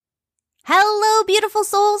Hello, beautiful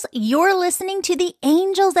souls. You're listening to the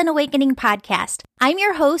Angels and Awakening podcast. I'm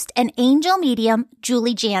your host and angel medium,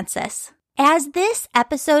 Julie Jancius. As this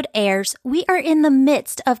episode airs, we are in the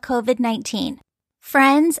midst of COVID-19.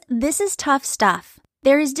 Friends, this is tough stuff.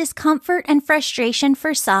 There is discomfort and frustration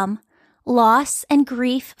for some, loss and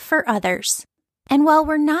grief for others. And while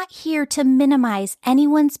we're not here to minimize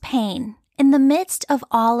anyone's pain, in the midst of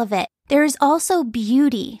all of it, there is also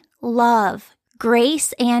beauty, love,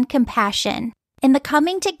 grace, and compassion in the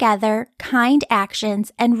coming together, kind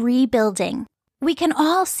actions, and rebuilding. We can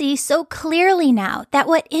all see so clearly now that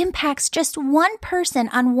what impacts just one person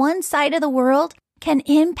on one side of the world can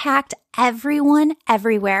impact everyone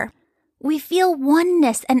everywhere. We feel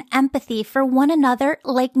oneness and empathy for one another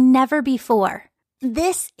like never before.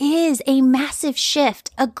 This is a massive shift,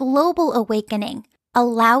 a global awakening.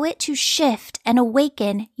 Allow it to shift and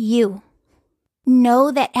awaken you.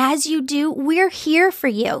 Know that as you do, we're here for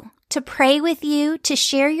you, to pray with you, to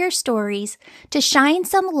share your stories, to shine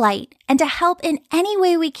some light, and to help in any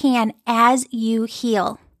way we can as you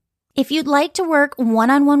heal. If you'd like to work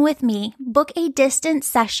one-on-one with me, book a distance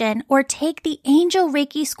session, or take the Angel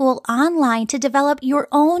Reiki School online to develop your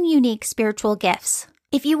own unique spiritual gifts.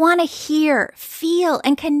 If you want to hear, feel,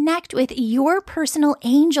 and connect with your personal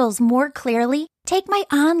angels more clearly, take my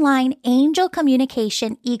online Angel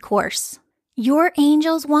Communication e-course. Your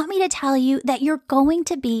angels want me to tell you that you're going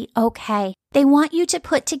to be okay. They want you to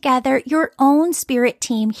put together your own spirit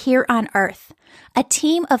team here on Earth, a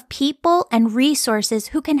team of people and resources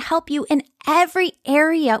who can help you in every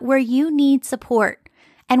area where you need support.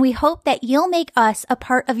 And we hope that you'll make us a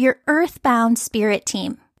part of your earthbound spirit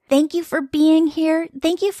team. Thank you for being here.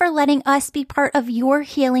 Thank you for letting us be part of your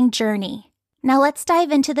healing journey. Now let's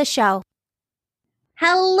dive into the show.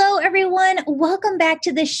 Hello, everyone. Welcome back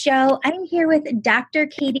to the show. I'm here with Dr.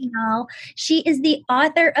 Katie Nall. She is the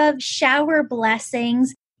author of Shower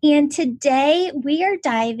Blessings. And today we are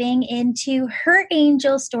diving into her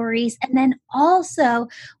angel stories. And then also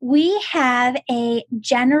we have a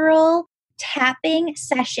general tapping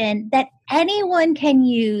session that anyone can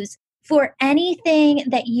use for anything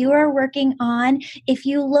that you are working on. If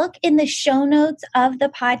you look in the show notes of the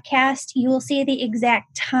podcast, you will see the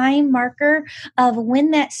exact time marker of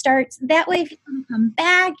when that starts. That way, if you want to come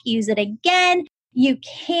back, use it again, you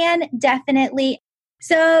can definitely.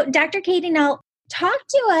 So, Dr. Katie Nall, talk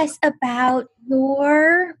to us about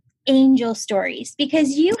your angel stories,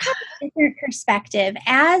 because you have a different perspective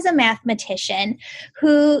as a mathematician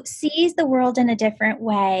who sees the world in a different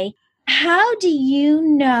way. How do you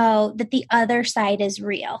know that the other side is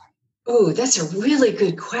real? Oh, that's a really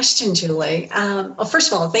good question, Julie. Well,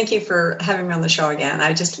 first of all, thank you for having me on the show again.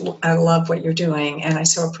 I love what you're doing, and I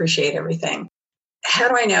so appreciate everything. How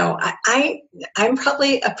do I know? I'm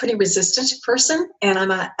probably a pretty resistant person, and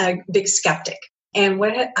I'm a big skeptic. And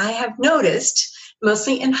what I have noticed,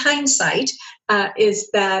 mostly in hindsight, is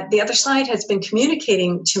that the other side has been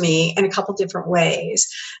communicating to me in a couple different ways.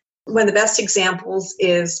 One of the best examples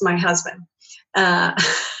is my husband. I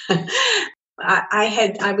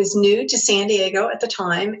was new to San Diego at the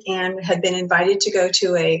time and had been invited to go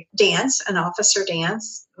to an officer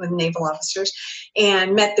dance with naval officers,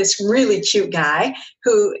 and met this really cute guy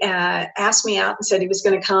who asked me out and said he was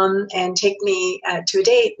going to come and take me to a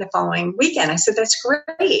date the following weekend. I said, that's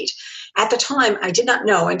great. At the time, I did not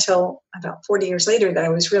know until about 40 years later that I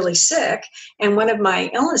was really sick. And one of my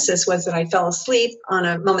illnesses was that I fell asleep on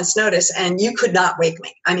a moment's notice, and you could not wake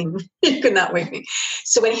me. I mean, you could not wake me.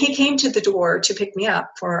 So when he came to the door to pick me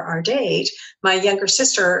up for our date, my younger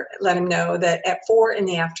sister let him know that at 4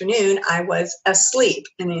 p.m, I was asleep.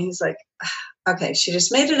 And he's like, okay, she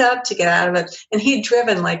just made it up to get out of it. And he'd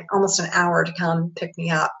driven like almost an hour to come pick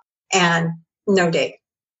me up, and no date.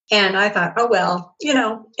 And I thought, oh, well,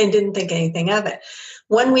 and didn't think anything of it.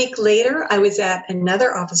 1 week later, I was at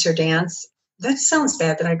another officer dance. That sounds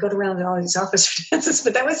bad that I go around to all these officer dances,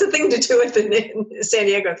 but that was the thing to do in San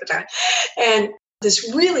Diego at the time. And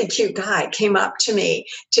this really cute guy came up to me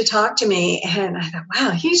to talk to me. And I thought,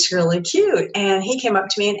 wow, he's really cute. And he came up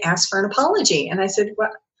to me and asked for an apology. And I said,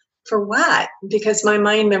 what? For what? Because my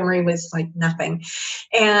mind memory was like nothing.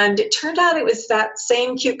 And it turned out it was that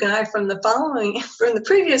same cute guy from the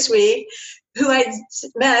previous week who I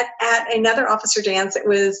met at another officer dance. It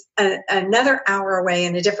was another hour away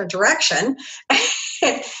in a different direction.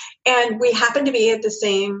 And we happened to be at the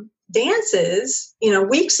same dances,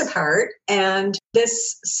 weeks apart. And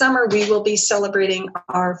this summer we will be celebrating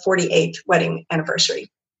our 48th wedding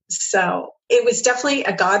anniversary. So it was definitely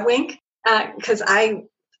a God wink, because I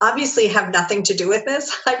obviously have nothing to do with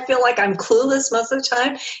this. I feel like I'm clueless most of the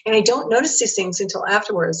time, and I don't notice these things until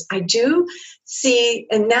afterwards. I do see,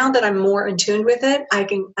 and now that I'm more in tune with it, I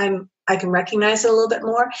can recognize it a little bit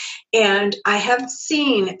more. And I have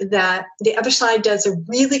seen that the other side does a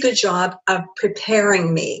really good job of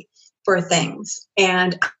preparing me for things.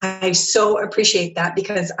 And I so appreciate that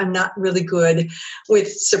because I'm not really good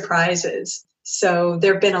with surprises. So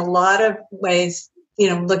there have been a lot of ways,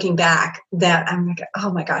 looking back, that I'm like,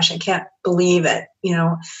 oh my gosh, I can't believe it,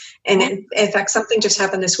 And in fact, something just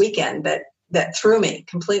happened this weekend that threw me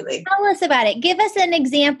completely. Tell us about it. Give us an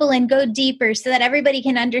example and go deeper so that everybody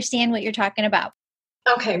can understand what you're talking about.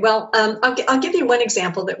 Okay, well, I'll give you one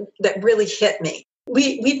example that really hit me.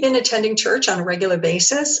 We've been attending church on a regular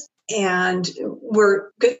basis, and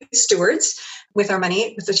we're good stewards with our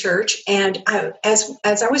money with the church. And as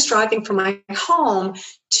I was driving from my home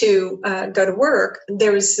to go to work,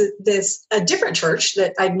 there was a different church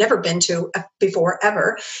that I'd never been to before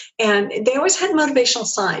ever, and they always had motivational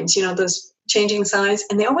signs, those changing signs,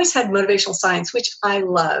 and they always had motivational signs, which I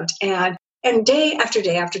loved. And day after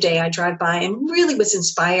day after day, I drive by and really was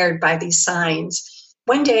inspired by these signs.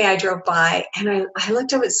 One day I drove by and I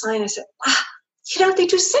looked up at the sign and I said, wow, they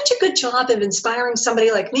do such a good job of inspiring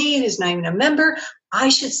somebody like me who's not even a member. I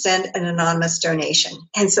should send an anonymous donation.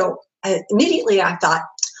 And so immediately I thought,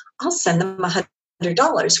 I'll send them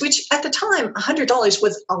 $100, which at the time, $100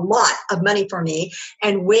 was a lot of money for me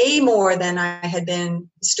and way more than I had been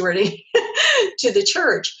stewarding to the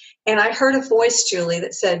church. And I heard a voice, Julie,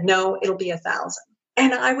 that said, no, it'll be $1,000.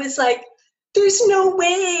 And I was like, there's no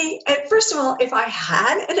way. And first of all, if I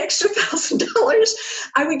had an extra $1,000,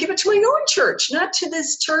 I would give it to my own church, not to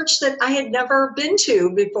this church that I had never been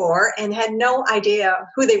to before and had no idea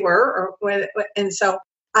who they were. And so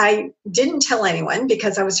I didn't tell anyone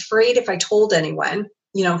because I was afraid if I told anyone,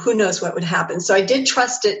 who knows what would happen. So I did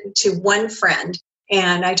trust it to one friend.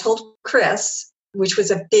 And I told Chris, which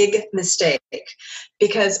was a big mistake,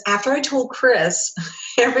 because after I told Chris,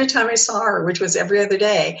 every time I saw her, which was every other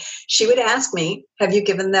day, she would ask me, have you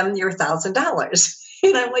given them your $1,000?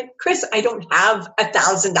 And I'm like, Chris, I don't have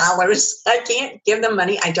 $1,000. I can't give them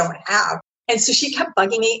money I don't have. And so she kept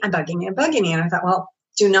bugging me and bugging me and bugging me. And I thought, well,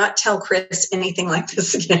 do not tell Chris anything like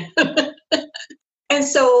this again. And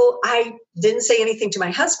so I didn't say anything to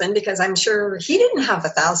my husband because I'm sure he didn't have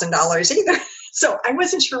 $1,000 either. So I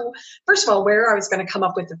wasn't sure, first of all, where I was going to come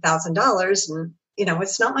up with $1,000. And,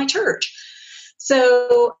 it's not my church.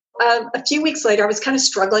 So a few weeks later, I was kind of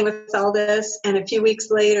struggling with all this. And a few weeks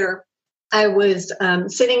later, I was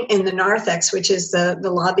sitting in the narthex, which is the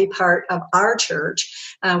lobby part of our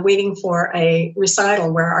church, waiting for a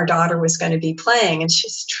recital where our daughter was going to be playing. And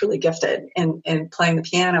she's truly gifted in playing the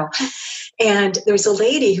piano. And there was a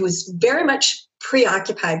lady who was very much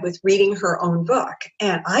preoccupied with reading her own book.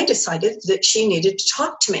 And I decided that she needed to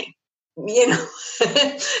talk to me,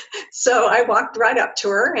 So I walked right up to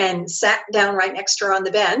her and sat down right next to her on the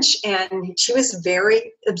bench. And she was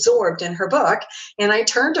very absorbed in her book. And I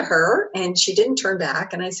turned to her and she didn't turn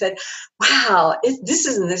back. And I said, wow, isn't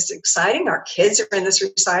this exciting? Our kids are in this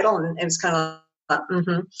recital. And it was kind of,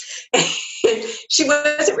 mm-hmm. She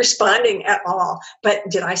wasn't responding at all. But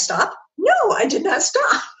did I stop? No, I did not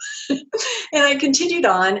stop. And I continued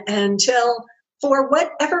on until, for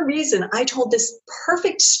whatever reason, I told this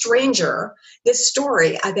perfect stranger this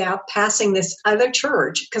story about passing this other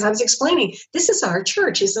church, because I was explaining, this is our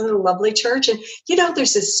church. Isn't it a lovely church? And,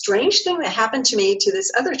 there's this strange thing that happened to me to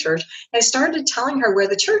this other church. And I started telling her where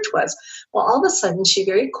the church was. Well, all of a sudden, she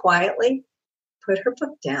very quietly put her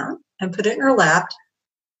book down and put it in her lap,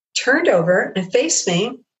 turned over and faced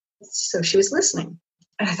me. So she was listening.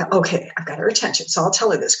 And I thought, okay, I've got her attention. So I'll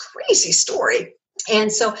tell her this crazy story.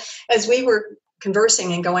 And so as we were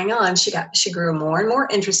conversing and going on, she grew more and more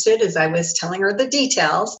interested as I was telling her the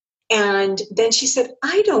details. And then she said,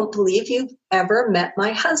 I don't believe you've ever met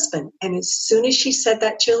my husband. And as soon as she said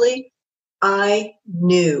that, Julie, I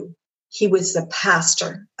knew he was the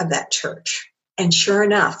pastor of that church. And sure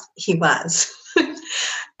enough, he was.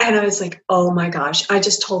 And I was like, oh my gosh, I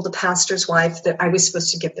just told the pastor's wife that I was supposed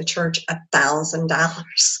to give the church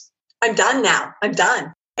 $1,000. I'm done now. I'm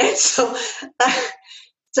done. And so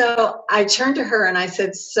I turned to her and I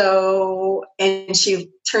said, and she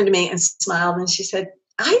turned to me and smiled and she said,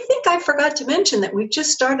 I think I forgot to mention that we've just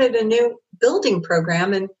started a new building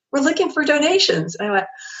program and we're looking for donations. And I went,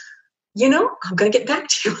 I'm going to get back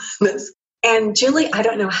to you on this. And Julie, I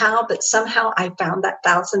don't know how, but somehow I found that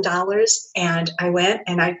 $1,000 and I went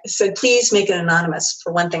and I said, please make it anonymous.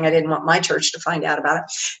 For one thing, I didn't want my church to find out about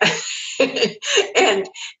it.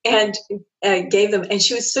 and gave them, and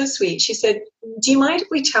she was so sweet. She said, do you mind if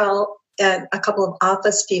we tell a couple of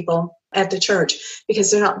office people at the church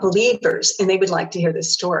because they're not believers and they would like to hear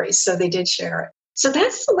this story. So they did share it. So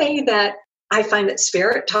that's the way that I find that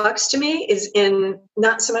spirit talks to me, is in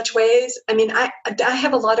not so much ways. I mean, I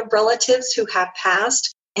have a lot of relatives who have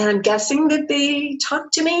passed, and I'm guessing that they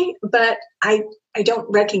talk to me, but I don't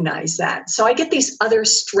recognize that. So I get these other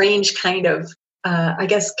strange kind of,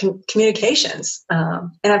 communications,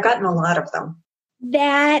 and I've gotten a lot of them.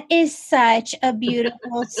 That is such a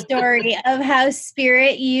beautiful story of how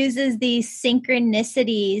spirit uses these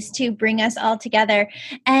synchronicities to bring us all together.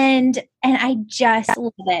 And I just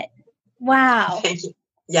love it. Wow. Thank you.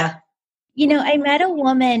 Yeah. You know, I met a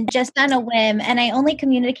woman just on a whim, and I only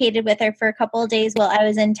communicated with her for a couple of days while I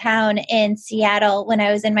was in town in Seattle when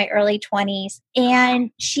I was in my early 20s.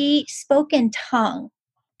 And she spoke in tongue.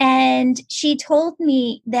 And she told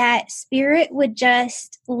me that spirit would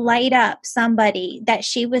just light up somebody that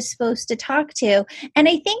she was supposed to talk to. And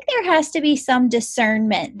I think there has to be some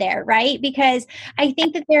discernment there, right? Because I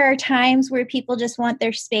think that there are times where people just want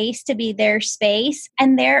their space to be their space.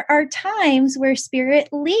 And there are times where spirit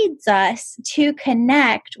leads us to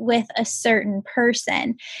connect with a certain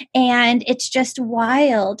person. And it's just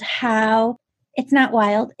wild how it's not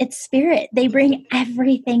wild, it's spirit. They bring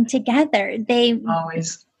everything together.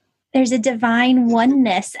 Always. There's a divine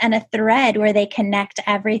oneness and a thread where they connect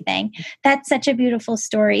everything. That's such a beautiful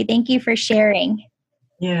story. Thank you for sharing.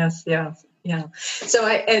 Yes. Yeah. So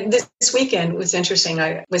this weekend was interesting.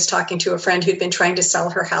 I was talking to a friend who'd been trying to sell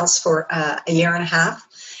her house for a year and a half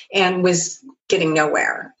and was getting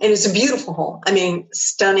nowhere. And it's a beautiful home. I mean,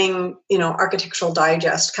 stunning, Architectural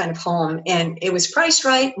Digest kind of home. And it was priced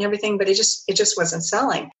right and everything, but it just wasn't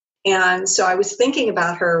selling. And so I was thinking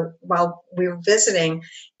about her while we were visiting,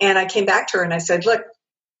 and I came back to her and I said, look,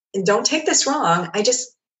 don't take this wrong.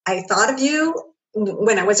 I thought of you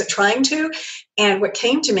when I wasn't trying to. And what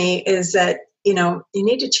came to me is that, you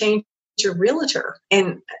need to change your realtor.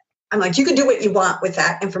 And I'm like, you can do what you want with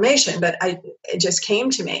that information, but it just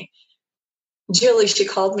came to me. Julie, she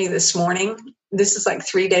called me this morning. This is like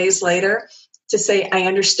 3 days later, to say, I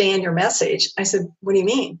understand your message. I said, what do you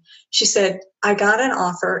mean? She said, I got an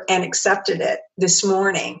offer and accepted it this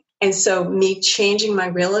morning. And so me changing my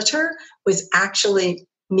realtor was actually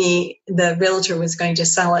the realtor was going to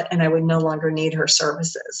sell it and I would no longer need her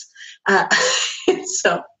services.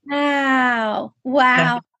 Wow.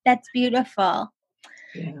 Yeah. That's beautiful.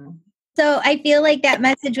 Yeah. So I feel like that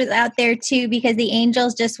message was out there too, because the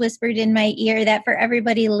angels just whispered in my ear that for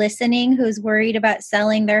everybody listening who's worried about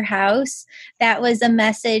selling their house, that was a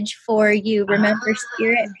message for you. Remember,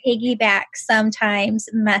 spirit piggybacks sometimes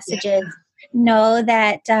messages. Yeah. Know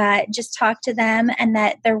that just talk to them and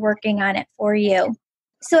that they're working on it for you.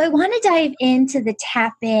 So I want to dive into the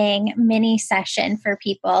tapping mini session for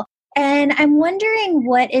people. And I'm wondering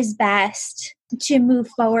what is best to move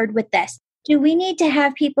forward with this. Do we need to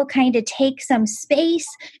have people kind of take some space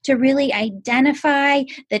to really identify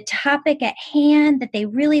the topic at hand that they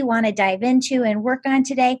really want to dive into and work on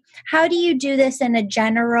today? How do you do this in a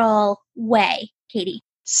general way, Katie?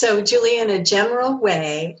 So, Julie, in a general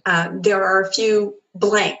way, there are a few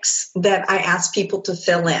blanks that I ask people to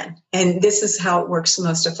fill in. And this is how it works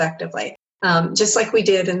most effectively. Just like we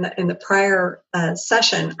did in the prior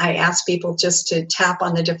session, I asked people just to tap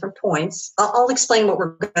on the different points. I'll explain what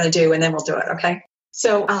we're going to do and then we'll do it, okay?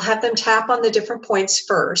 So I'll have them tap on the different points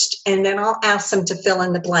first, and then I'll ask them to fill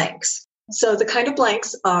in the blanks. So the kind of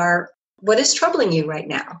blanks are, what is troubling you right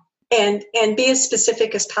now? And be as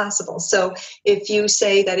specific as possible. So if you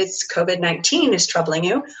say that it's COVID-19 is troubling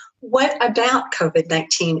you, what about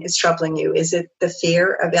COVID-19 is troubling you? Is it the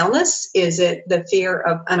fear of illness? Is it the fear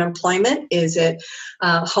of unemployment? Is it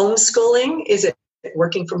homeschooling? Is it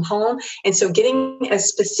working from home? And so getting as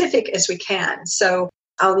specific as we can. So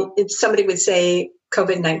if somebody would say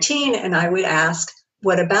COVID-19, and I would ask,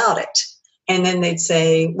 what about it? And then they'd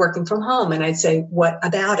say working from home. And I'd say, what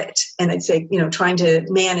about it? And I'd say, trying to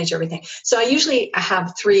manage everything. So I usually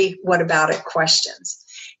have 3 what about it questions.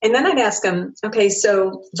 And then I'd ask them, okay,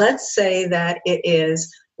 so let's say that it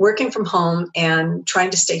is working from home and trying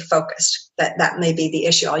to stay focused. That may be the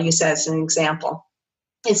issue. I'll use that as an example.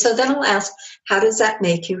 And so then I'll ask, how does that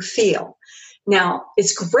make you feel? Now,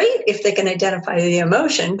 it's great if they can identify the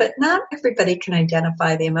emotion, but not everybody can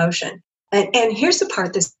identify the emotion. And here's the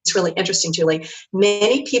part that's really interesting, Julie.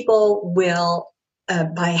 Many people will,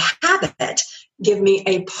 by habit, give me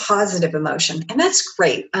a positive emotion. And that's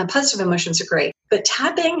great. Positive emotions are great. But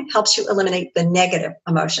tapping helps you eliminate the negative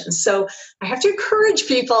emotions. So I have to encourage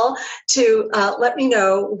people to let me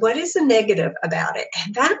know what is the negative about it.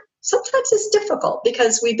 And that sometimes is difficult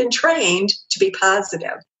because we've been trained to be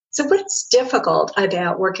positive. So what's difficult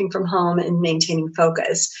about working from home and maintaining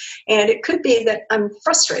focus? And it could be that I'm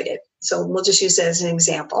frustrated. So we'll just use that as an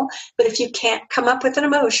example. But if you can't come up with an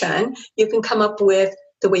emotion, you can come up with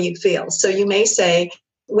the way you feel. So you may say,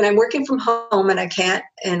 when I'm working from home and I can't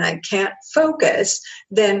focus,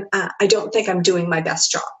 then I don't think I'm doing my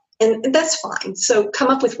best job. And that's fine. So come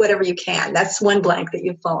up with whatever you can. That's one blank that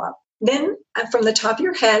you fill up. Then from the top of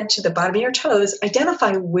your head to the bottom of your toes,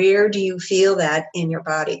 identify where do you feel that in your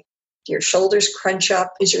body. Do your shoulders crunch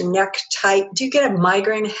up? Is your neck tight? Do you get a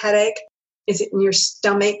migraine headache? Is it in your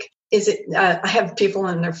stomach? Is it, I have people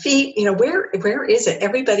on their feet, where is it?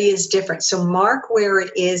 Everybody is different. So mark where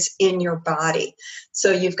it is in your body. So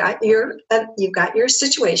you've got your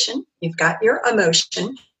situation, you've got your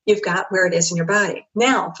emotion, you've got where it is in your body.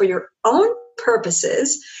 Now, for your own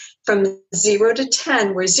purposes, from 0 to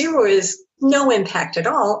 10, where 0 is no impact at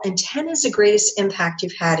all, and 10 is the greatest impact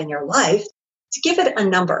you've had in your life, to give it a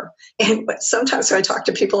number. And sometimes when I talk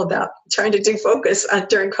to people about trying to do focus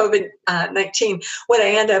during COVID-19, what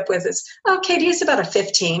I end up with is, Katie, it's about a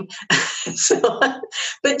 15.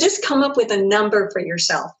 But just come up with a number for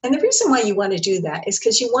yourself. And the reason why you want to do that is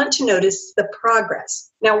because you want to notice the progress.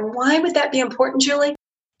 Now, why would that be important, Julie?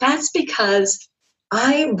 That's because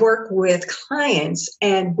I work with clients,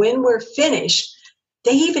 and when we're finished,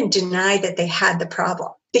 they even deny that they had the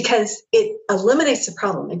problem because it eliminates the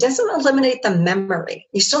problem. It doesn't eliminate the memory.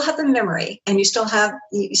 You still have the memory and you still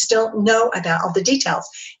know about all the details.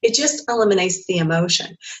 It just eliminates the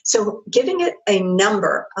emotion. So giving it a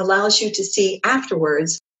number allows you to see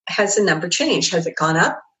afterwards, has the number changed? Has it gone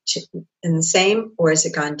up in the same, or has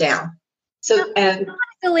it gone down? So, and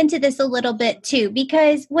go into this a little bit too,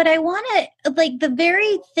 because what I want to, the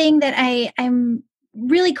very thing that I'm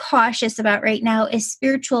really cautious about right now is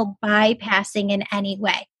spiritual bypassing in any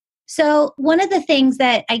way. So one of the things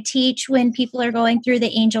that I teach when people are going through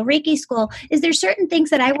the Angel Reiki School is there's certain things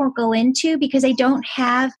that I won't go into because I don't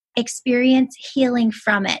have experience healing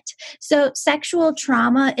from it. So sexual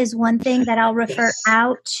trauma is one thing that I'll refer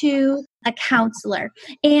out to a counselor.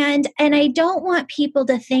 And I don't want people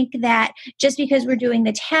to think that just because we're doing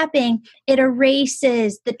the tapping, it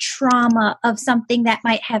erases the trauma of something that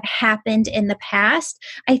might have happened in the past.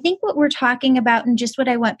 I think what we're talking about, and just what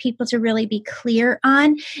I want people to really be clear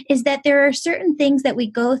on, is that there are certain things that we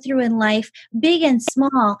go through in life, big and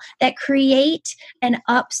small, that create an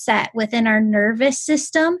upset within our nervous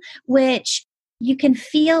system, which you can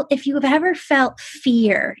feel. If you've ever felt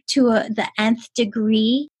fear to the nth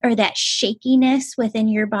degree, or that shakiness within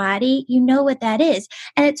your body, you know what that is.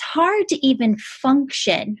 And it's hard to even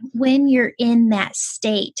function when you're in that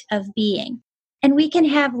state of being. And we can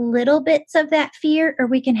have little bits of that fear, or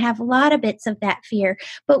we can have a lot of bits of that fear.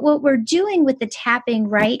 But what we're doing with the tapping,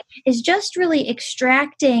 right, is just really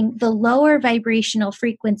extracting the lower vibrational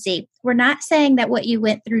frequency. We're not saying that what you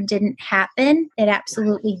went through didn't happen. It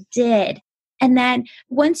absolutely did. And then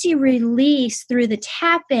once you release through the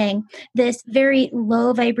tapping this very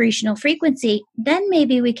low vibrational frequency, then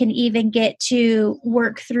maybe we can even get to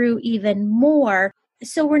work through even more.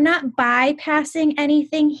 So we're not bypassing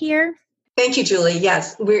anything here. Thank you, Julie.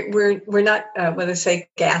 Yes, we're not what do I say,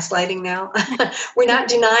 gaslighting now. We're not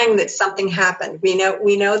denying that something happened. We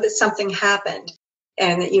know that something happened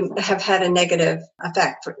and that you have had a negative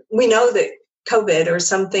effect. We know that COVID or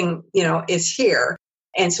something, is here.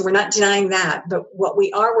 And so we're not denying that, but what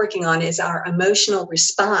we are working on is our emotional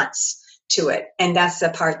response to it. And that's the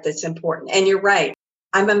part that's important. And you're right.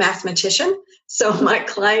 I'm a mathematician. So my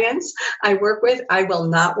clients I work with, I will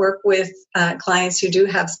not work with clients who do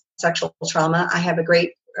have sexual trauma. I have a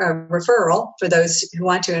great referral for those who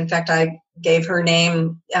want to. In fact, I gave her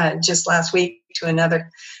name just last week to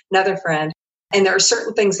another friend. And there are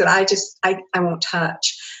certain things that I won't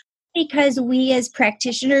touch. Because we as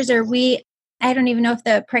practitioners, I don't even know if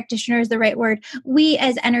the practitioner is the right word. We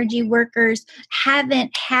as energy workers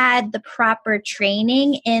haven't had the proper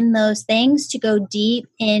training in those things to go deep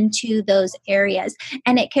into those areas.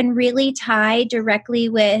 And it can really tie directly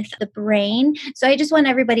with the brain. So I just want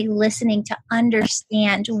everybody listening to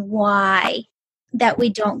understand why that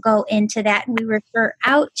we don't go into that. And we refer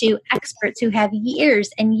out to experts who have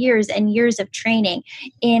years and years and years of training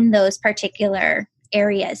in those particular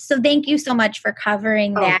areas. So thank you so much for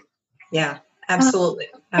covering that. Yeah. Absolutely.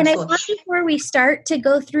 And I want, before we start, to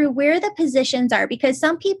go through where the positions are, because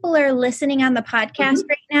some people are listening on the podcast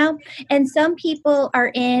right now, and some people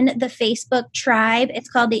are in the Facebook tribe. It's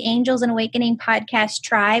called the Angels and Awakening Podcast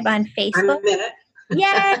Tribe on Facebook. I'm in it.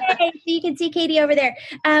 Yay! So you can see Katie over there.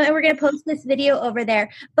 And we're going to post this video over there.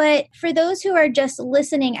 But for those who are just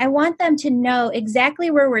listening, I want them to know exactly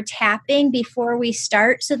where we're tapping before we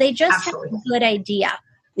start, so they just have a good idea.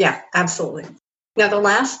 Yeah, absolutely. Now, the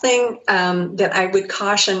last thing that I would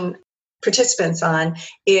caution participants on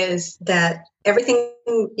is that everything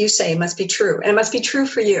you say must be true, and it must be true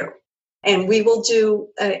for you. And we will do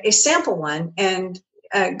a sample one and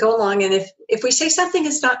go along. And if we say something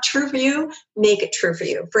is not true for you, make it true for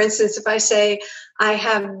you. For instance, if I say, I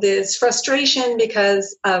have this frustration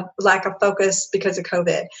because of lack of focus because of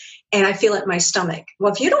COVID, and I feel it in my stomach.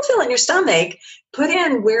 Well, if you don't feel it in your stomach, put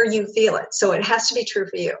in where you feel it. So it has to be true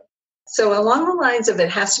for you. So along the lines of it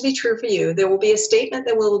has to be true for you, there will be a statement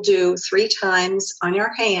that we'll do 3 times on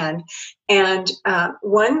your hand. And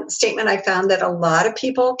one statement I found that a lot of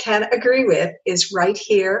people can agree with is right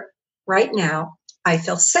here, right now, I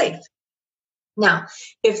feel safe. Now,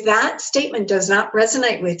 if that statement does not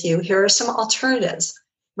resonate with you, here are some alternatives.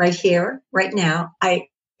 Right here, right now, I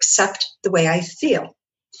accept the way I feel.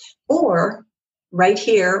 Or right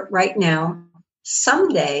here, right now,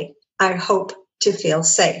 someday I hope to feel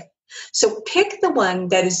safe. So pick the one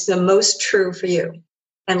that is the most true for you.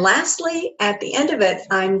 And lastly, at the end of it,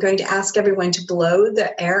 I'm going to ask everyone to blow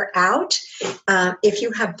the air out. If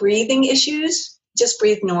you have breathing issues, just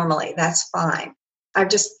breathe normally. That's fine.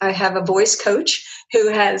 I have a voice coach who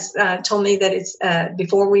has told me that it's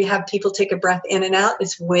before we have people take a breath in and out,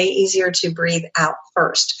 it's way easier to breathe out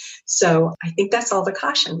first. So I think that's all the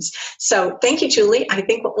cautions. So thank you, Julie. I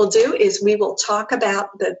think what we'll do is we will talk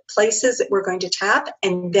about the places that we're going to tap,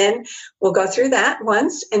 and then we'll go through that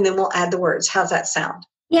once, and then we'll add the words. How's that sound?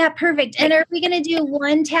 Yeah, perfect. And are we going to do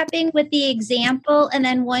one tapping with the example and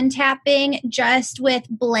then one tapping just with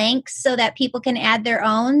blanks so that people can add their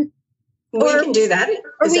own? We can do that.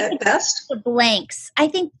 Is that best? The blanks. I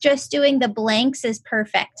think just doing the blanks is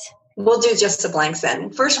perfect. We'll do just the blanks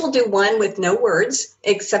then. First, we'll do one with no words,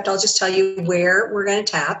 except I'll just tell you where we're going to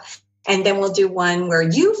tap. And then we'll do one where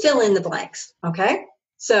you fill in the blanks. Okay?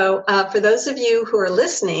 So for those of you who are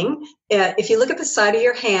listening, if you look at the side of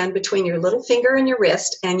your hand between your little finger and your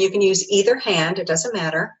wrist, and you can use either hand, it doesn't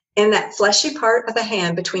matter, in that fleshy part of the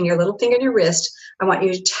hand between your little finger and your wrist, I want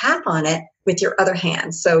you to tap on it with your other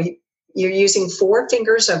hand. So you're using 4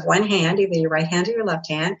 fingers of one hand, either your right hand or your left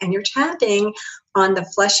hand, and you're tapping on the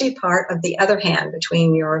fleshy part of the other hand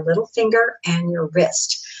between your little finger and your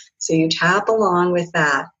wrist. So you tap along with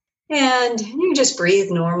that. And you just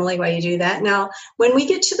breathe normally while you do that. Now, when we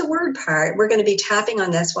get to the word part, we're going to be tapping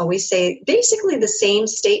on this while we say basically the same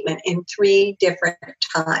statement in 3 different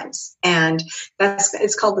times. And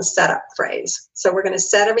it's called the setup phrase. So we're going to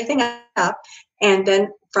set everything up, and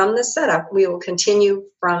then from the setup, we will continue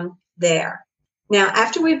from there. Now,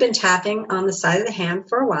 after we've been tapping on the side of the hand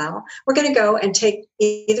for a while, we're going to go and take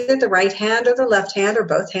either the right hand or the left hand or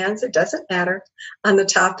both hands, it doesn't matter, on the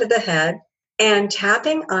top of the head. And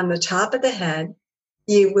tapping on the top of the head,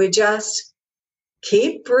 you would just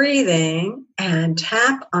keep breathing and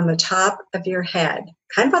tap on the top of your head,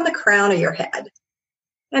 kind of on the crown of your head.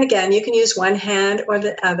 And again, you can use one hand or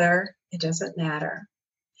the other. It doesn't matter.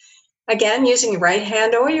 Again, using your right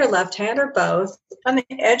hand or your left hand or both on the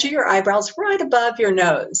edge of your eyebrows right above your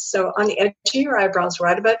nose. So on the edge of your eyebrows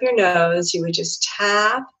right above your nose, you would just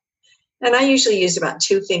tap. And I usually use about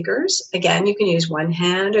 2 fingers. Again, you can use one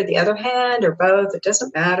hand or the other hand or both. It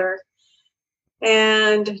doesn't matter.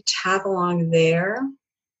 And tap along there.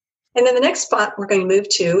 And then the next spot we're going to move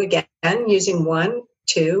to, again, using 1,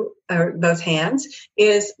 2, or both hands,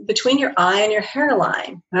 is between your eye and your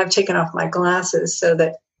hairline. And I've taken off my glasses so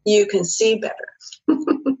that you can see better.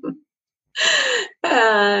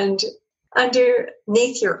 And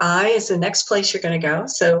underneath your eye is the next place you're going to go.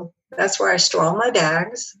 So that's where I store all my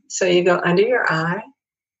bags. So you go under your eye.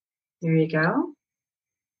 There you go.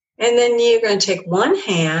 And then you're going to take one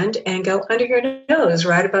hand and go under your nose,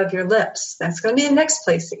 right above your lips. That's going to be the next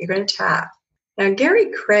place that you're going to tap. Now,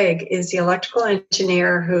 Gary Craig is the electrical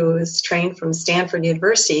engineer who is trained from Stanford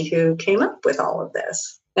University who came up with all of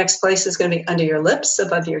this. Next place is going to be under your lips,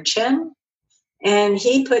 above your chin. And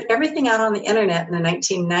he put everything out on the internet in the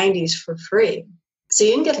 1990s for free. So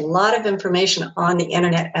you can get a lot of information on the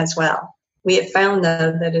internet as well. We have found,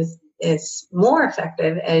 though, that it's more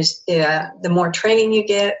effective as the more training you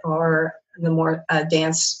get or the more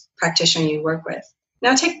advanced practitioner you work with.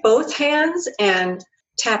 Now take both hands and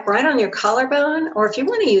tap right on your collarbone, or if you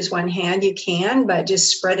want to use one hand, you can, but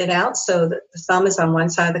just spread it out so that the thumb is on one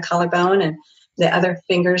side of the collarbone and the other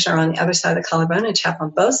fingers are on the other side of the collarbone, and tap on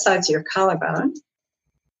both sides of your collarbone.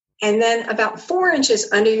 And then about 4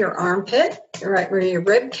 inches under your armpit, right where your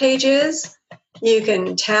rib cage is, you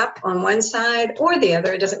can tap on one side or the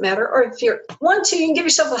other. It doesn't matter. Or if you want to, you can give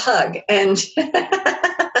yourself a hug. And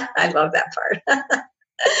I love that part.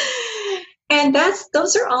 And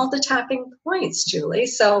those are all the tapping points, Julie.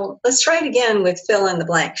 So let's try it again with fill in the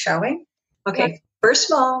blank, shall we? Okay.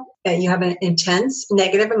 First of all, you have an intense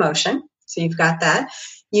negative emotion. So you've got that.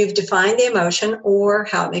 You've defined the emotion or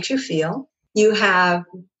how it makes you feel. You have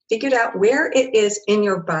figured out where it is in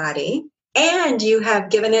your body. And you have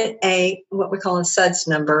given it what we call a SUDS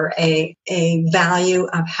number, a value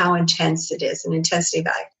of how intense it is, an intensity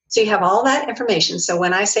value. So you have all that information. So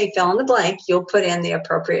when I say fill in the blank, you'll put in the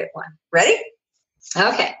appropriate one. Ready?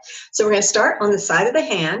 Okay. So we're going to start on the side of the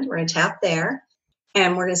hand. We're going to tap there.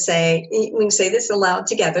 And we're going to say, we can say this aloud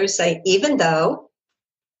together. Say, even though,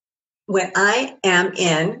 when I am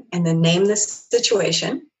in, and then name the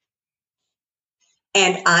situation,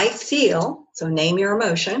 and I feel, so name your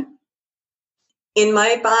emotion, in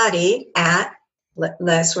my body at,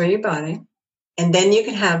 that's where your body, and then you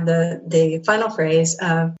can have the final phrase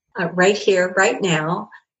of right here, right now,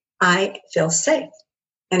 I feel safe.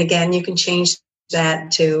 And again, you can change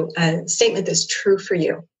that to a statement that's true for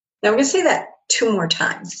you. Now I'm going to say that 2 more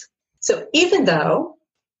times. So even though,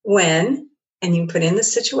 when, and you put in the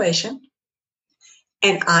situation,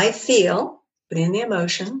 and I feel, put in the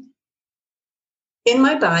emotion, in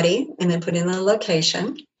my body, and then put in the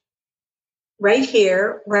location, right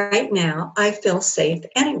here, right now, I feel safe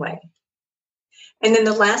anyway. And then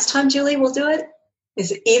the last time, Julie, we'll do it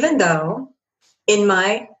is even though in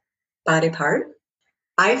my body part,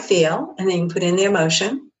 I feel, and then you put in the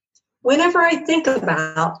emotion, whenever I think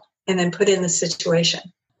about, and then put in the situation,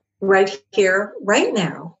 right here, right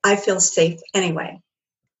now, I feel safe anyway.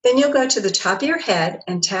 Then you'll go to the top of your head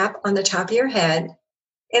and tap on the top of your head.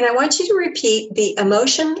 And I want you to repeat the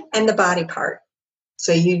emotion and the body part.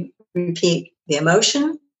 So you repeat the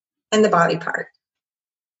emotion and the body part.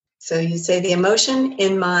 So you say the emotion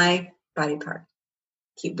in my body part.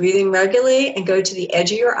 Keep breathing regularly and go to the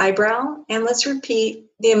edge of your eyebrow. And let's repeat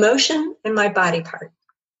the emotion in my body part.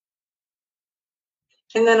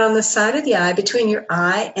 And then on the side of the eye, between your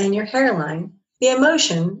eye and your hairline, the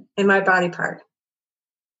emotion in my body part.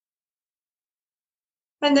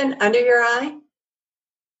 And then under your eye.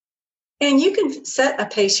 And you can set a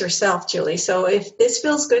pace yourself, Julie. So if this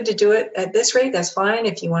feels good to do it at this rate, that's fine.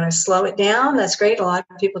 If you want to slow it down, that's great. A lot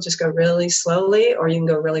of people just go really slowly, or you can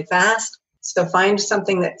go really fast. So find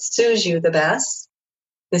something that suits you the best.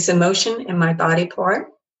 This emotion in my body part.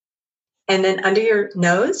 And then under your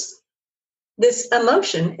nose, this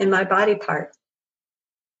emotion in my body part.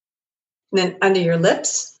 And then under your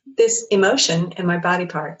lips, this emotion in my body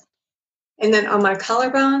part. And then on my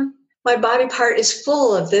collarbone, my body part is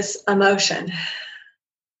full of this emotion.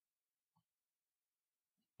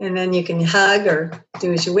 And then you can hug or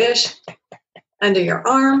do as you wish. Under your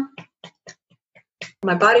arm,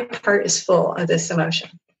 my body part is full of this emotion.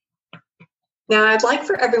 Now, I'd like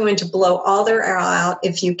for everyone to blow all their air out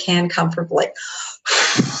if you can comfortably.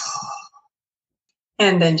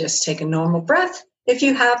 And then just take a normal breath. If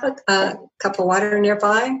you have a cup of water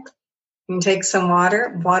nearby, you can take some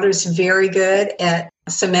water. Water is very good at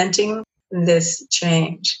cementing this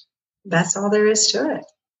change. That's all there is to it.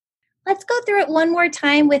 Let's go through it one more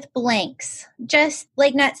time with blanks. Just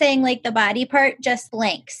like not saying like the body part, just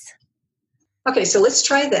blanks. Okay, so let's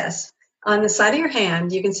try this. On the side of your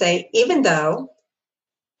hand, you can say, even though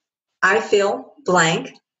I feel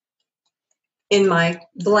blank in my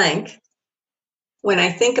blank, when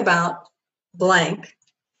I think about blank,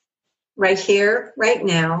 right here, right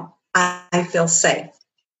now, I feel safe.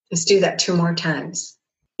 Let's do that 2 more times.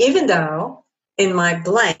 Even though in my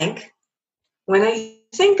blank, when I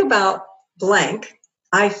think about blank,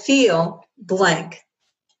 I feel blank.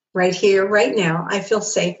 Right here, right now, I feel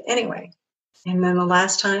safe anyway. And then the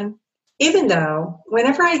last time, even though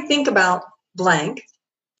whenever I think about blank,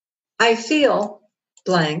 I feel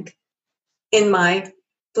blank in my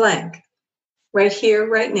blank. Right here,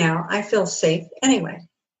 right now, I feel safe anyway.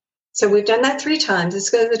 So we've done that 3 times. Let's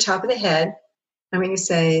go to the top of the head. I'm going to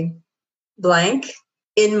say blank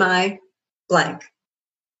in my blank.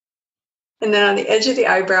 And then on the edge of the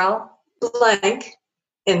eyebrow, blank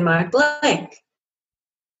in my blank.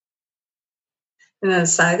 And on the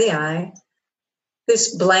side of the eye,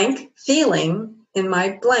 this blank feeling in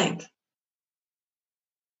my blank.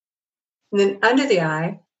 And then under the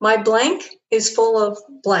eye, my blank is full of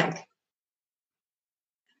blank.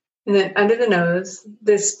 And then under the nose,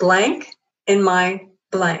 this blank in my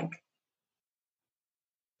blank.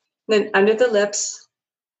 And then under the lips,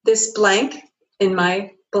 this blank in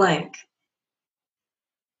my blank.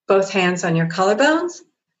 Both hands on your collarbones,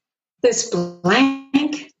 this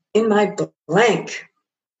blank in my blank.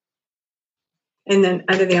 And then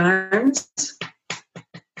under the arms,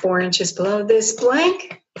 4 inches below, this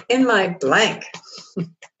blank in my blank.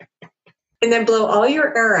 And then blow all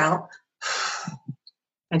your air out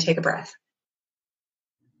and take a breath.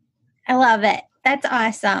 I love it. That's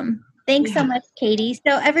awesome. Thanks so much, Katie.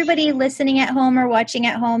 So everybody listening at home or watching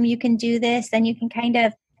at home, you can do this and you can kind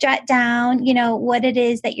of jot down, what it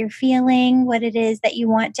is that you're feeling, what it is that you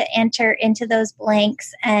want to enter into those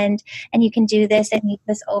blanks. And you can do this and use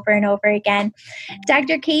this over and over again.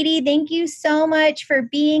 Dr. Katie, thank you so much for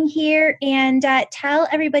being here, and tell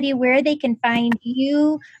everybody where they can find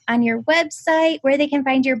you on your website, where they can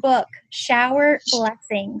find your book, Shower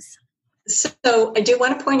Blessings. So I do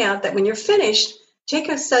want to point out that when you're finished, take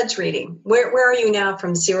a SUDS reading. Where are you now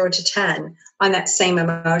from 0 to 10 on that same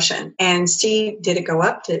emotion? And see, did it go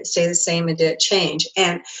up? Did it stay the same? And did it change?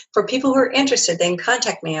 And for people who are interested, they can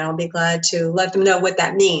contact me and I'll be glad to let them know what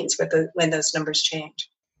that means when those numbers change.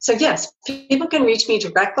 So yes, people can reach me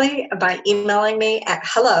directly by emailing me at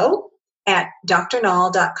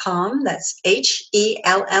hello@drnall.com. That's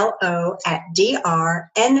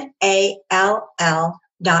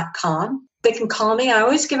HELLO@DRNALL.com. They can call me. I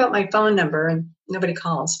always give out my phone number and nobody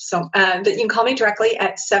calls. So but you can call me directly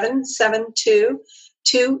at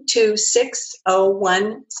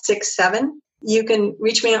 772-226-0167. You can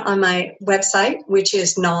reach me on my website, which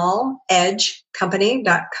is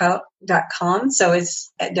nalledgecompany.com. So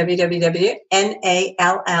it's at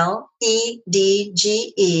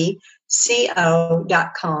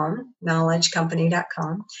www.nalledgeco.com,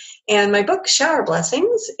 nalledgecompany.com. And my book, Shower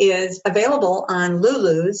Blessings, is available on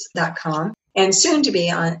lulus.com and soon to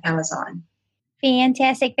be on Amazon.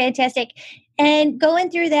 Fantastic, fantastic. And going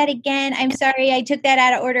through that again, I'm sorry I took that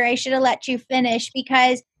out of order. I should have let you finish,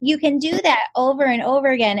 because you can do that over and over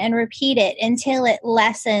again and repeat it until it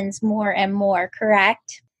lessens more and more,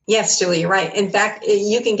 correct? Yes, Julie, you're right. In fact,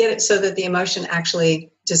 you can get it so that the emotion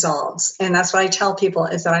actually dissolves. And that's what I tell people,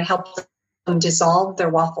 is that I help them dissolve their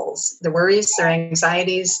waffles, their worries, their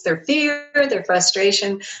anxieties, their fear, their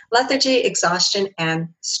frustration, lethargy, exhaustion, and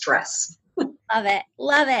stress. Love it.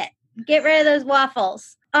 Love it. Get rid of those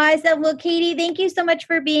waffles. Awesome. Well, Katie, thank you so much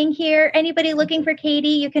for being here. Anybody looking for Katie,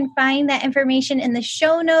 you can find that information in the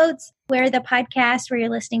show notes where you're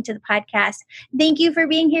listening to the podcast. Thank you for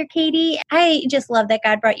being here, Katie. I just love that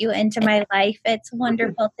God brought you into my life. It's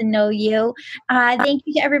wonderful to know you. Thank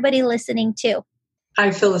you to everybody listening too.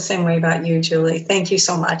 I feel the same way about you, Julie. Thank you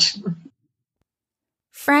so much.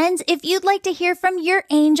 Friends, if you'd like to hear from your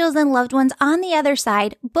angels and loved ones on the other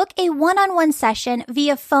side, book a one-on-one session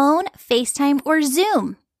via phone, FaceTime, or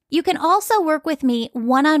Zoom. You can also work with me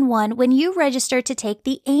one-on-one when you register to take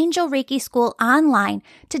the Angel Reiki School online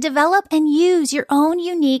to develop and use your own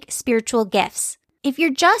unique spiritual gifts. If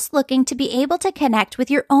you're just looking to be able to connect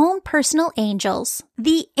with your own personal angels,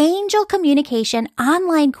 the Angel Communication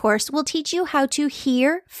online course will teach you how to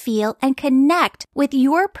hear, feel, and connect with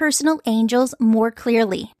your personal angels more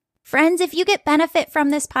clearly. Friends, if you get benefit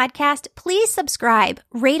from this podcast, please subscribe,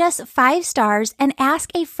 rate us 5 stars, and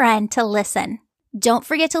ask a friend to listen. Don't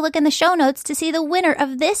forget to look in the show notes to see the winner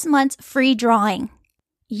of this month's free drawing.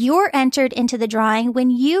 You're entered into the drawing when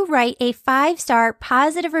you write a 5-star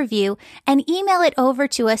positive review and email it over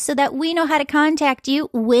to us so that we know how to contact you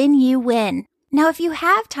when you win. Now, if you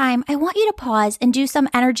have time, I want you to pause and do some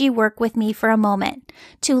energy work with me for a moment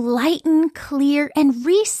to lighten, clear, and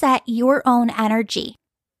reset your own energy.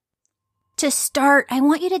 To start, I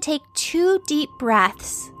want you to take 2 deep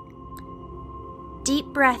breaths. Deep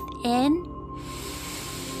breath in.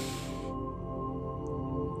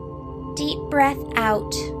 Deep breath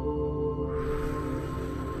out.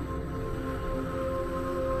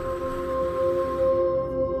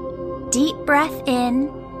 Deep breath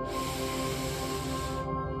in.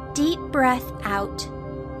 Deep breath out.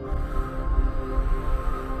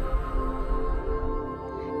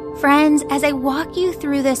 Friends, as I walk you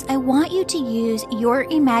through this, I want you to use your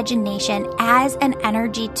imagination as an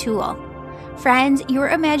energy tool. Friends, your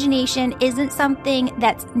imagination isn't something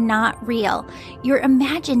that's not real. Your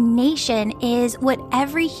imagination is what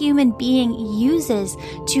every human being uses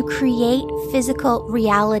to create physical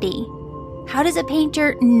reality. How does a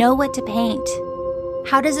painter know what to paint?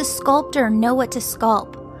 How does a sculptor know what to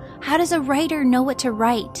sculpt? How does a writer know what to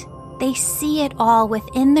write? They see it all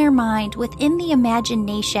within their mind, within the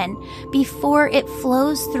imagination, before it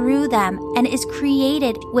flows through them and is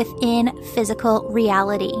created within physical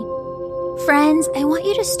reality. Friends, I want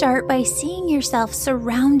you to start by seeing yourself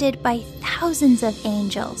surrounded by thousands of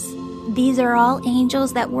angels. These are all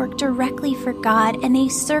angels that work directly for God, and they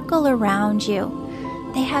circle around you.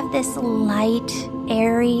 They have this light,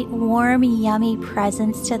 airy, warm, yummy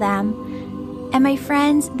presence to them. And my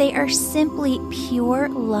friends, they are simply pure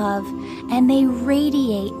love, and they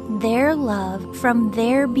radiate their love from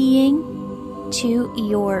their being to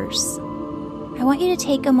yours. I want you to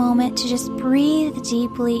take a moment to just breathe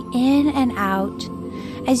deeply in and out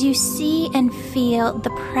as you see and feel the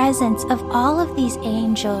presence of all of these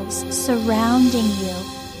angels surrounding you,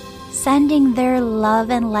 sending their love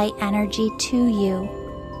and light energy to you.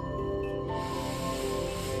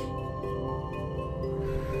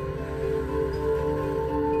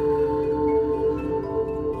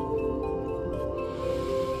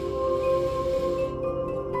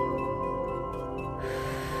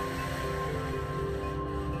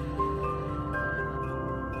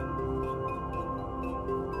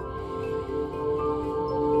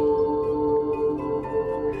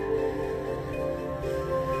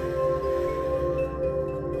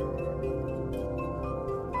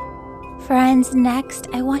 Friends, next,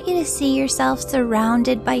 I want you to see yourself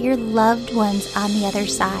surrounded by your loved ones on the other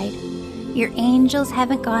side. Your angels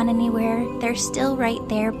haven't gone anywhere, they're still right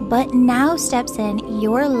there, but now steps in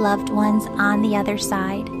your loved ones on the other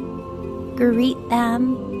side. Greet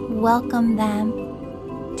them, welcome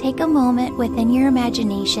them. Take a moment within your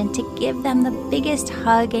imagination to give them the biggest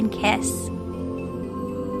hug and kiss.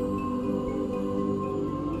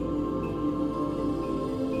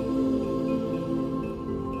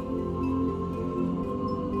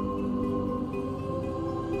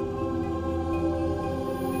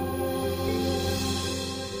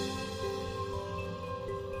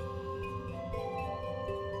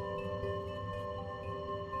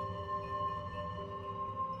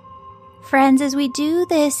 Friends, as we do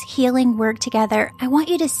this healing work together, I want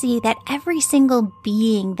you to see that every single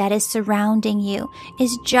being that is surrounding you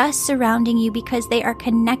is just surrounding you because they are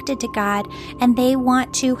connected to God and they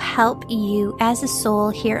want to help you as a soul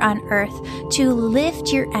here on earth to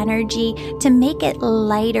lift your energy, to make it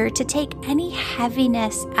lighter, to take any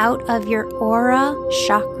heaviness out of your aura,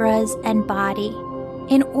 chakras, and body.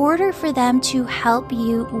 In order for them to help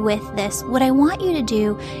you with this, what I want you to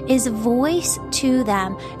do is voice to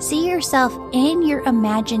them, see yourself in your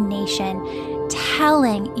imagination,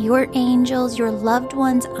 telling your angels, your loved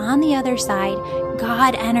ones on the other side,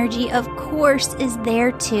 God energy, of course, is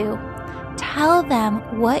there too. Tell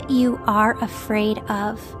them what you are afraid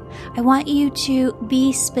of. I want you to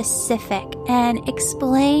be specific and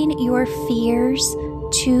explain your fears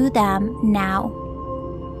to them now.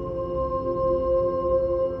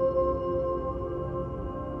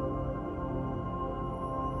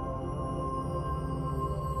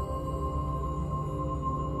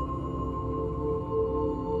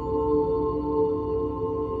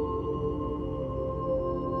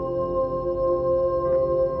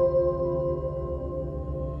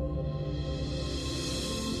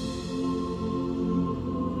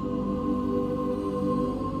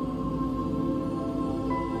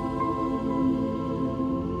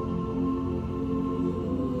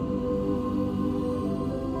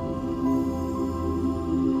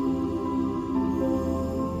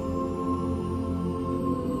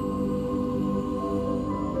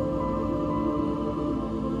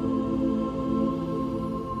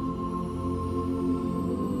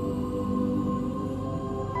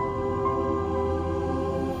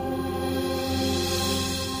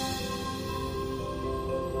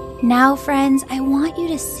 Now, friends, I want you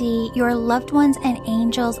to see your loved ones and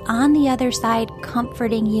angels on the other side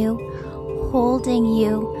comforting you, holding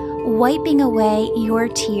you, wiping away your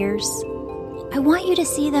tears. I want you to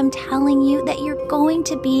see them telling you that you're going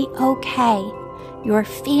to be okay. Your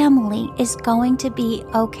family is going to be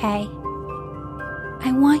okay.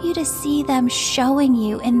 I want you to see them showing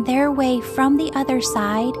you in their way from the other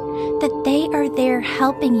side that they are there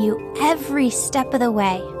helping you every step of the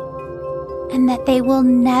way, and that they will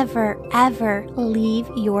never, ever leave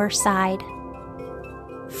your side.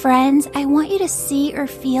 Friends, I want you to see or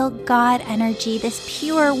feel God energy, this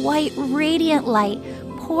pure, white, radiant light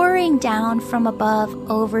pouring down from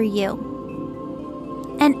above over you.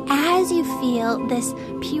 And as you feel this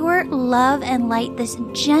pure love and light, this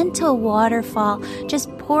gentle waterfall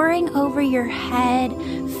just pouring over your head,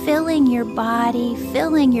 filling your body,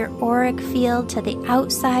 filling your auric field to the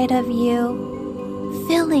outside of you,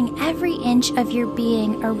 filling every inch of your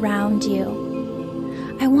being around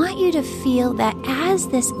you. I want you to feel that as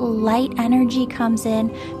this light energy comes in,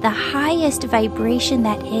 the highest vibration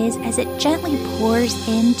that is, as it gently pours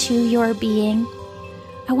into your being,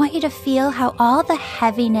 I want you to feel how all the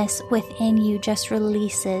heaviness within you just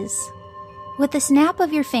releases. With the snap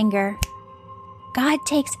of your finger, God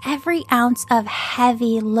takes every ounce of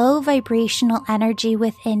heavy, low vibrational energy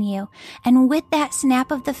within you, and with that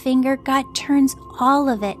snap of the finger, God turns all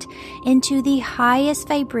of it into the highest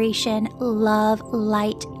vibration, love,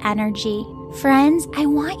 light energy Friends, I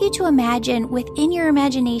want you to imagine within your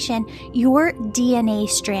imagination your DNA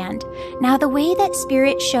strand. Now, the way that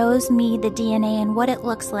Spirit shows me the DNA and what it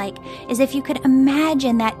looks like is if you could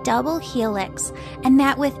imagine that double helix, and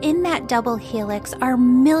that within that double helix are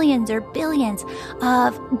millions or billions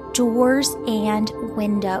of doors and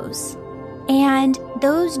windows. And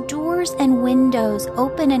those doors and windows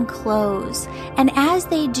open and close. And as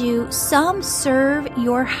they do, some serve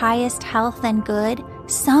your highest health and good,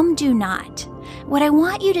 some do not. What I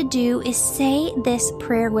want you to do is say this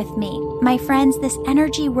prayer with me. My friends, this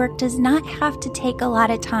energy work does not have to take a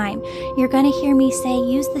lot of time. You're going to hear me say,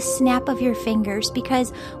 use the snap of your fingers,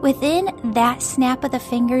 because within that snap of the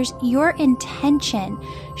fingers, your intention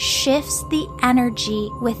shifts the energy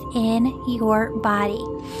within your body.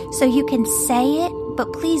 So you can say it,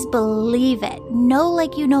 but please believe it. Know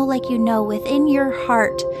like you know within your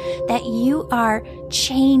heart that you are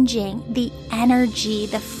changing the energy,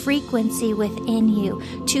 the frequency within you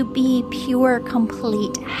to be pure,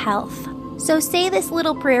 complete health. So say this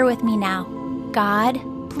little prayer with me now. God,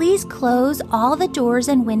 please close all the doors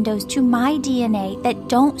and windows to my DNA that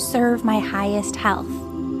don't serve my highest health.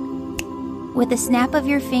 With a snap of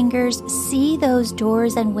your fingers, see those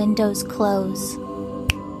doors and windows close.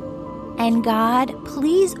 And God,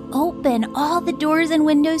 please open all the doors and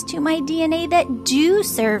windows to my DNA that do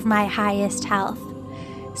serve my highest health.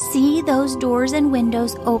 See those doors and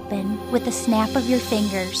windows open with the snap of your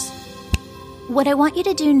fingers. What I want you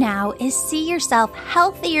to do now is see yourself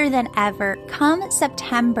healthier than ever come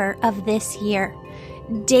September of this year.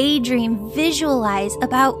 Daydream, visualize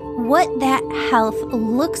about what that health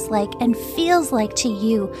looks like and feels like to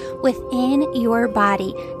you within your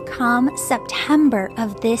body come September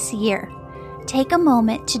of this year. Take a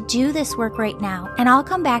moment to do this work right now, and I'll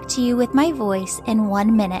come back to you with my voice in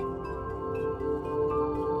 1 minute.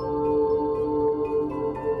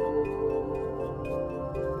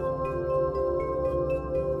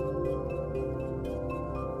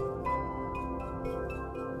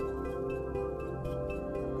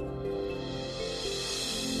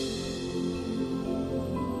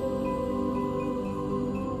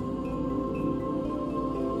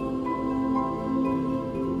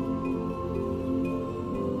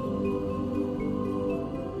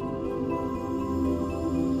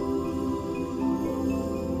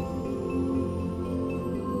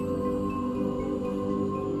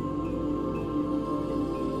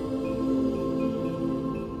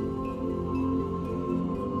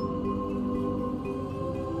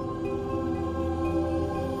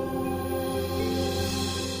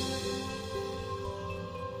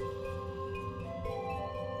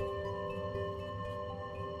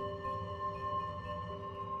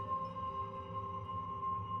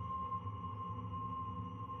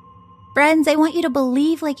 Friends, I want you to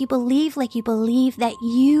believe like you believe that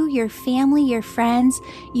you, your family, your friends,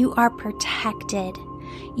 you are protected.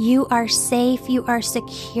 You are safe. You are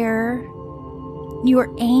secure.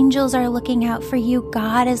 Your angels are looking out for you.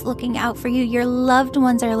 God is looking out for you. Your loved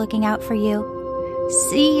ones are looking out for you.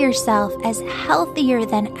 See yourself as healthier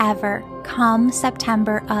than ever come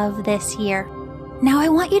September of this year. Now I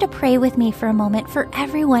want you to pray with me for a moment for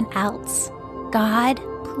everyone else. God,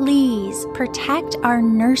 please protect our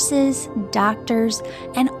nurses, doctors,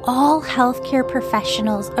 and all healthcare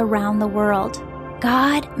professionals around the world.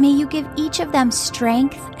 God, may you give each of them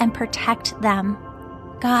strength and protect them.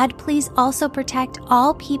 God, please also protect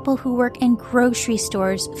all people who work in grocery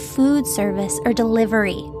stores, food service, or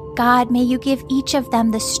delivery. God, may you give each of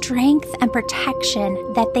them the strength and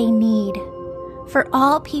protection that they need. For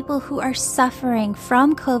all people who are suffering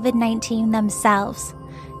from COVID-19 themselves,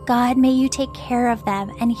 God, may you take care of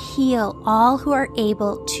them and heal all who are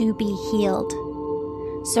able to be healed.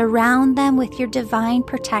 Surround them with your divine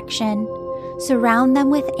protection, surround them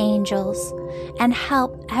with angels, and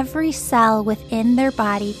help every cell within their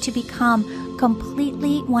body to become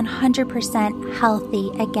completely 100% healthy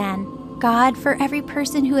again. God, for every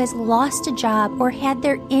person who has lost a job or had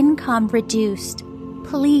their income reduced,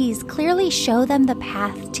 please clearly show them the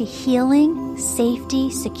path to healing, safety,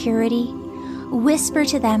 security. Whisper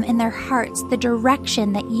to them in their hearts the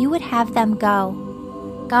direction that you would have them go.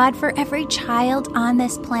 God, for every child on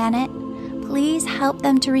this planet, please help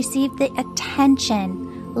them to receive the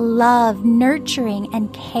attention, love, nurturing,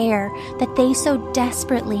 and care that they so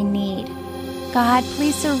desperately need. God,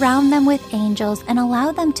 please surround them with angels and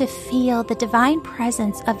allow them to feel the divine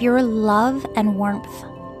presence of your love and warmth.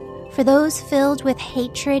 For those filled with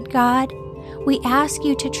hatred, God, we ask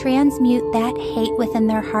you to transmute that hate within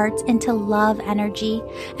their hearts into love energy,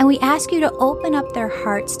 and we ask you to open up their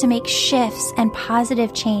hearts to make shifts and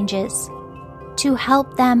positive changes, to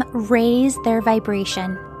help them raise their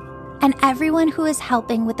vibration. and everyone who is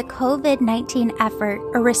helping with the COVID-19 effort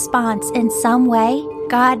or response in some way.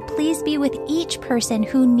 God, please be with each person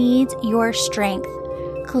who needs your strength.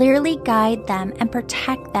 Clearly guide them and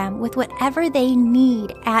protect them with whatever they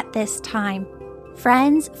need at this time.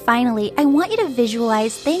 Friends, finally, I want you to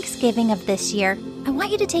visualize Thanksgiving of this year. I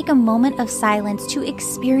want you to take a moment of silence to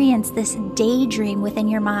experience this daydream within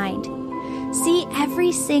your mind. See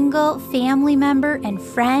every single family member and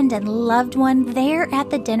friend and loved one there at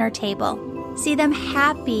the dinner table. See them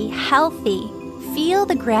happy, healthy. Feel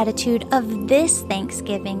the gratitude of this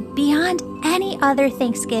Thanksgiving beyond any other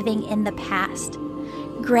Thanksgiving in the past.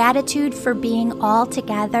 Gratitude for being all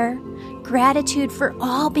together. Gratitude for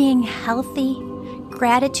all being healthy.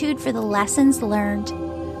 Gratitude for the lessons learned.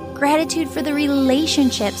 Gratitude for the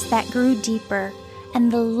relationships that grew deeper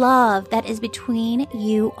and the love that is between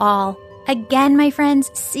you all. Again, my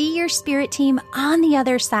friends, see your spirit team on the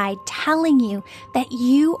other side telling you that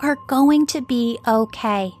you are going to be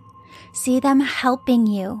okay. See them helping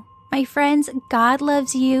you. My friends, God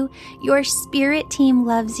loves you. Your spirit team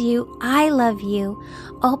loves you. I love you.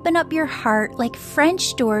 Open up your heart like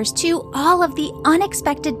French doors to all of the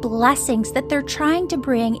unexpected blessings that they're trying to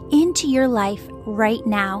bring into your life right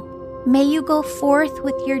now. May you go forth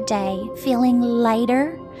with your day feeling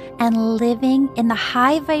lighter and living in the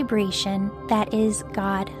high vibration that is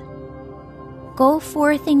God. Go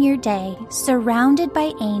forth in your day surrounded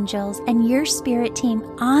by angels and your spirit team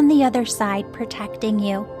on the other side protecting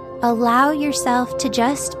you. Allow yourself to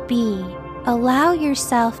just be. Allow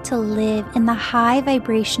yourself to live in the high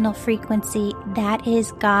vibrational frequency that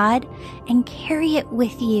is God and carry it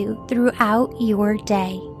with you throughout your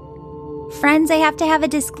day. Friends, I have to have a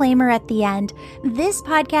disclaimer at the end. This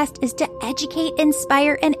podcast is to educate,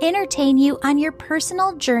 inspire, and entertain you on your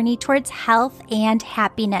personal journey towards health and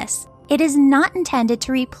happiness. It is not intended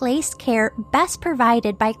to replace care best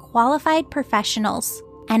provided by qualified professionals,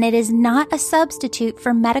 and it is not a substitute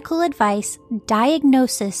for medical advice,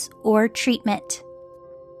 diagnosis, or treatment.